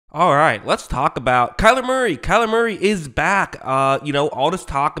All right, let's talk about Kyler Murray. Kyler Murray is back. All this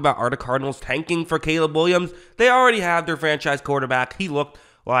talk about are the Cardinals tanking for Caleb Williams? They already have their franchise quarterback. He looked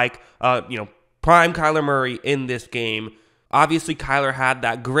like, prime Kyler Murray in this game. Obviously, Kyler had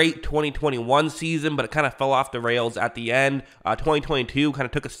that great 2021 season, but it kind of fell off the rails at the end. 2022 kind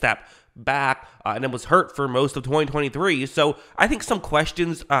of took a step back and then was hurt for most of 2023. So I think some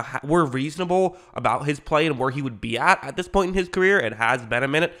questions were reasonable about his play and where he would be at this point in his career. It has been a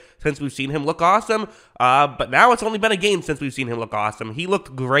minute since we've seen him look awesome, but now it's only been a game since we've seen him look awesome. He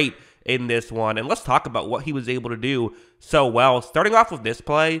looked great in this one, and let's talk about what he was able to do so well. Starting off with this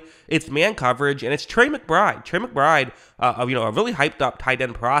play, it's man coverage, and it's Trey McBride. Trey McBride, a really hyped up tight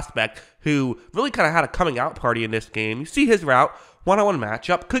end prospect who really kind of had a coming out party in this game. You see his route, one-on-one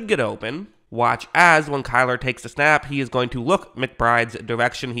matchup, could get open. Watch as when Kyler takes the snap, he is going to look McBride's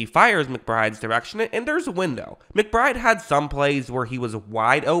direction. He fires McBride's direction, and there's a window. McBride had some plays where he was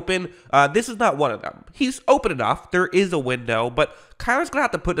wide open. This is not one of them. He's open enough. There is a window, but Kyler's going to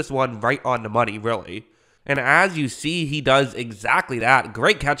have to put this one right on the money, really. And as you see, he does exactly that.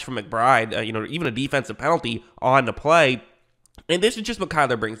 Great catch from McBride. Even a defensive penalty on the play. And this is just what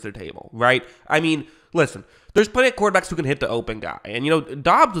Kyler brings to the table, right? I mean, listen, there's plenty of quarterbacks who can hit the open guy. And,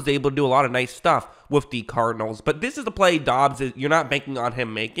 Dobbs was able to do a lot of nice stuff with the Cardinals. But this is the play you're not banking on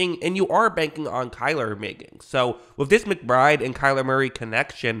him making, and you are banking on Kyler making. So with this McBride and Kyler Murray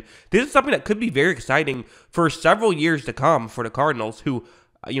connection, this is something that could be very exciting for several years to come for the Cardinals who,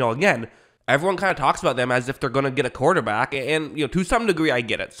 again, everyone kind of talks about them as if they're going to get a quarterback, and to some degree, I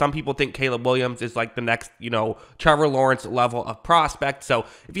get it. Some people think Caleb Williams is like the next, Trevor Lawrence level of prospect. So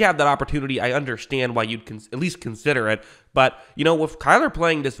if you have that opportunity, I understand why you'd at least consider it. But with Kyler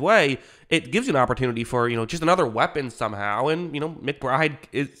playing this way, it gives you an opportunity for just another weapon somehow, and McBride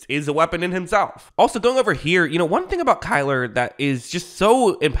is a weapon in himself. Also, going over here, one thing about Kyler that is just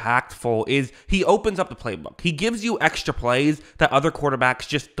so impactful is he opens up the playbook. He gives you extra plays that other quarterbacks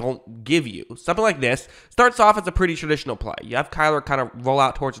just don't give you. Something like this starts off as a pretty traditional play. You have Kyler kind of roll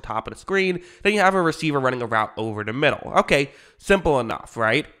out towards the top of the screen, then you have a receiver running a route over the middle. Okay, simple enough,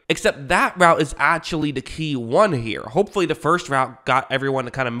 right? Except that route is actually the key one here. Hopefully the first route got everyone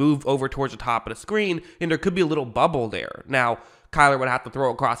to kind of move over towards the top of the screen, and there could be a little bubble there. Now, Kyler would have to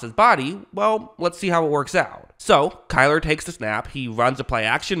throw across his body. Well, let's see how it works out. So, Kyler takes the snap, he runs a play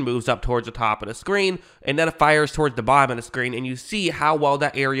action, moves up towards the top of the screen, and then it fires towards the bottom of the screen, and you see how well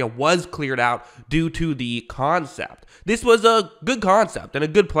that area was cleared out due to the concept. This was a good concept and a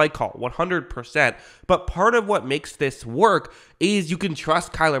good play call, 100%, but part of what makes this work is you can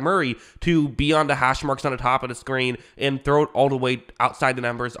trust Kyler Murray to be on the hash marks on the top of the screen and throw it all the way outside the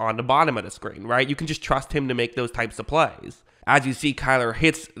numbers on the bottom of the screen, right? You can just trust him to make those types of plays. As you see, Kyler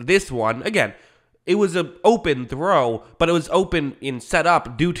hits this one. Again, it was an open throw, but it was open in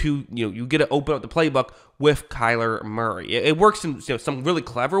setup due to, you get to open up the playbook with Kyler Murray. It works in some really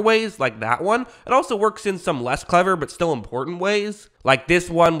clever ways like that one. It also works in some less clever but still important ways like this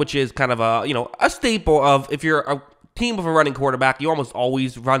one, which is kind of a staple of if you're a team of a running quarterback, you almost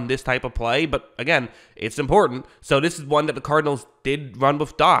always run this type of play, but again, it's important. So this is one that the Cardinals did run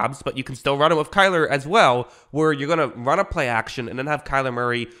with Dobbs, but you can still run it with Kyler as well, where you're going to run a play action and then have Kyler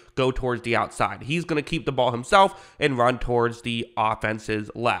Murray go towards the outside. He's going to keep the ball himself and run towards the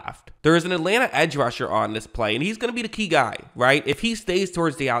offense's left. There is an Atlanta edge rusher on this play, and he's going to be the key guy, right? If he stays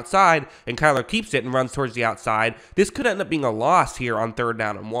towards the outside and Kyler keeps it and runs towards the outside, this could end up being a loss here on 3rd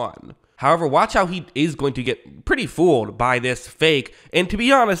down and 1. However, watch how he is going to get pretty fooled by this fake. And to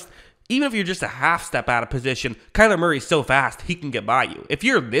be honest, even if you're just a half step out of position, Kyler Murray's so fast, he can get by you. If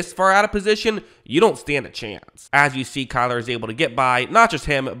you're this far out of position, you don't stand a chance. As you see, Kyler is able to get by, not just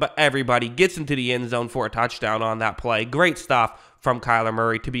him, but everybody gets into the end zone for a touchdown on that play. Great stuff from Kyler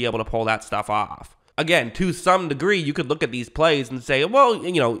Murray to be able to pull that stuff off. Again, to some degree, you could look at these plays and say, well,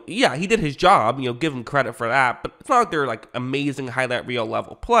 yeah, he did his job, give him credit for that, but it's not like they're like amazing highlight reel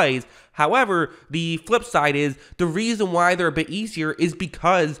level plays. However, the flip side is the reason why they're a bit easier is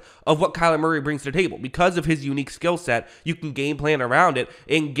because of what Kyler Murray brings to the table. Because of his unique skill set, you can game plan around it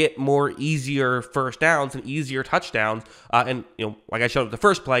and get more easier first downs and easier touchdowns. And like I showed with the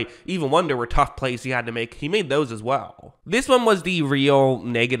first play, even when there were tough plays he had to make, he made those as well. This one was the real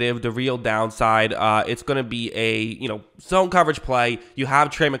negative, the real downside. It's going to be a, zone coverage play. You have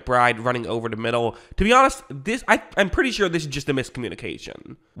Trey McBride running over the middle. To be honest, I'm pretty sure this is just a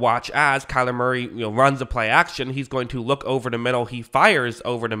miscommunication. Watch as Kyler Murray, runs a play action. He's going to look over the middle. He fires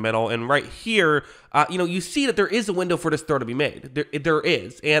over the middle. And right here, you see that there is a window for this throw to be made. There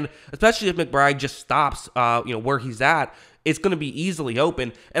is. And especially if McBride just stops, where he's at, it's going to be easily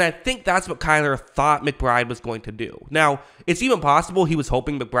open. And I think that's what Kyler thought McBride was going to do. Now, it's even possible he was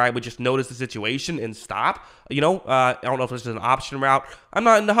hoping McBride would just notice the situation and stop. I don't know if this is an option route. I'm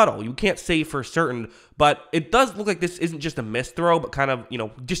not in the huddle. You can't say for certain, but it does look like this isn't just a missed throw, but kind of,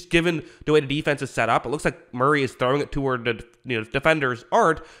 just given the way the defense is set up, it looks like Murray is throwing it toward the defenders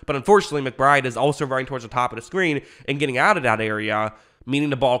aren't, but unfortunately McBride is also running towards the top of the screen and getting out of that area, meaning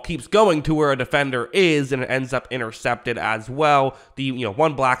the ball keeps going to where a defender is, and it ends up intercepted as well. The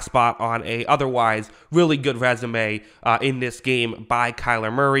one black spot on a otherwise really good resume in this game by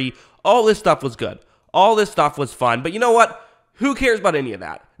Kyler Murray. All this stuff was good. All this stuff was fun, but you know what? Who cares about any of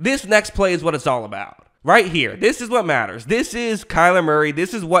that? This next play is what it's all about. Right here. This is what matters. This is Kyler Murray.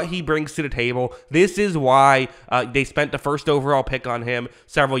 This is what he brings to the table. This is why they spent the first overall pick on him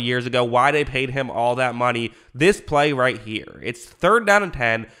several years ago, why they paid him all that money. This play right here. It's 3rd down and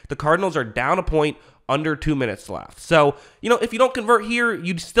 10. The Cardinals are down a point, under 2 minutes left. So, if you don't convert here,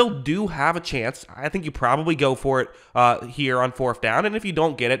 you still do have a chance. I think you probably go for it here on 4th down. And if you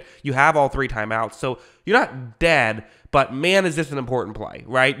don't get it, you have all 3 timeouts. So you're not dead, but man, is this an important play,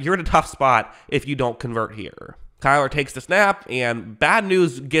 right? You're in a tough spot if you don't convert here. Kyler takes the snap, and bad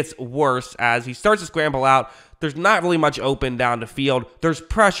news gets worse as he starts to scramble out. There's not really much open down the field. There's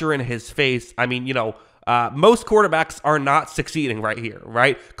pressure in his face. I mean, most quarterbacks are not succeeding right here,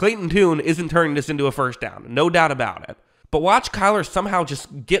 right? Clayton Tune isn't turning this into a 1st down, no doubt about it. But watch Kyler somehow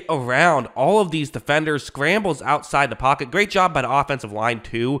just get around all of these defenders, scrambles outside the pocket. Great job by the offensive line,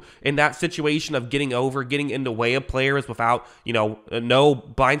 too, in that situation of getting in the way of players without, no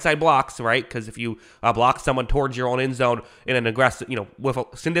blindside blocks, right? Because if you block someone towards your own end zone in an aggressive, with a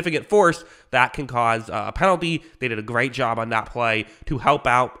significant force, that can cause a penalty. They did a great job on that play to help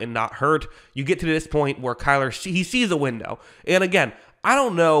out and not hurt. You get to this point where Kyler, he sees a window. And again, I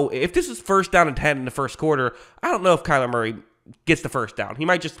don't know if this is 1st down and 10 in the first quarter. I don't know if Kyler Murray gets the 1st down. He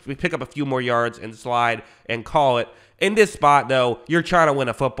might just pick up a few more yards and slide and call it. In this spot, though, you're trying to win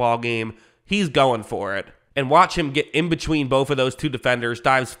a football game. He's going for it. And watch him get in between both of those 2 defenders,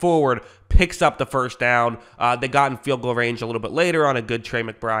 dives forward, picks up the 1st down. They got in field goal range a little bit later on a good Trey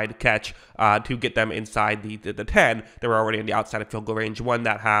McBride catch to get them inside the 10. They were already on the outside of field goal range when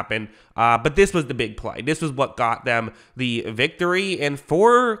that happened. But this was the big play. This was what got them the victory. And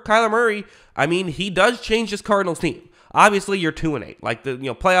for Kyler Murray, I mean, he does change this Cardinals team. Obviously, you're 2-8. Like, the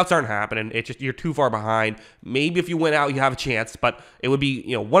playoffs aren't happening. It's just you're too far behind. Maybe if you win out, you have a chance, but it would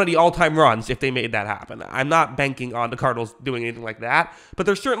be one of the all-time runs if they made that happen. I'm not banking on the Cardinals doing anything like that, but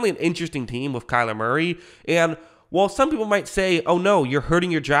they're certainly an interesting team with Kyler Murray. And while some people might say, "Oh no, you're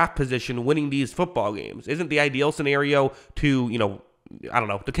hurting your draft position winning these football games," isn't the ideal scenario to I don't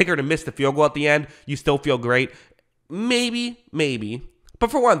know, the kicker to miss the field goal at the end? You still feel great. Maybe. But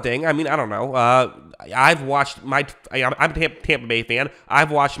for one thing, I mean, I don't know. I'm a Tampa Bay fan.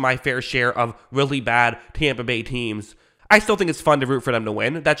 I've watched my fair share of really bad Tampa Bay teams. I still think it's fun to root for them to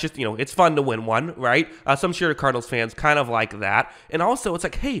win. That's just, it's fun to win one, right? So I'm sure the Cardinals fans kind of like that. And also, it's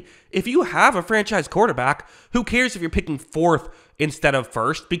like, hey, if you have a franchise quarterback, who cares if you're picking 4th instead of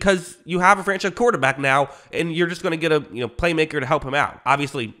 1st? Because you have a franchise quarterback now, and you're just going to get a playmaker to help him out.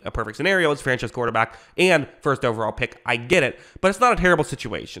 Obviously, a perfect scenario is franchise quarterback and 1st overall pick. I get it, but it's not a terrible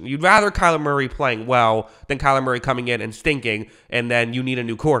situation. You'd rather Kyler Murray playing well than Kyler Murray coming in and stinking, and then you need a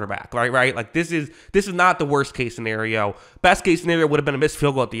new quarterback, right? Like, this is not the worst case scenario. Best case scenario would have been a missed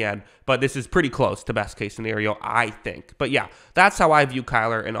field goal at the end, but this is pretty close to best case scenario, I think. But yeah, that's how I view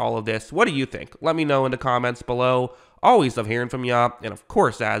Kyler in all of this. What do you think? Let me know in the comments below. Always love hearing from y'all. And of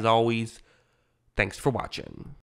course, as always, thanks for watching.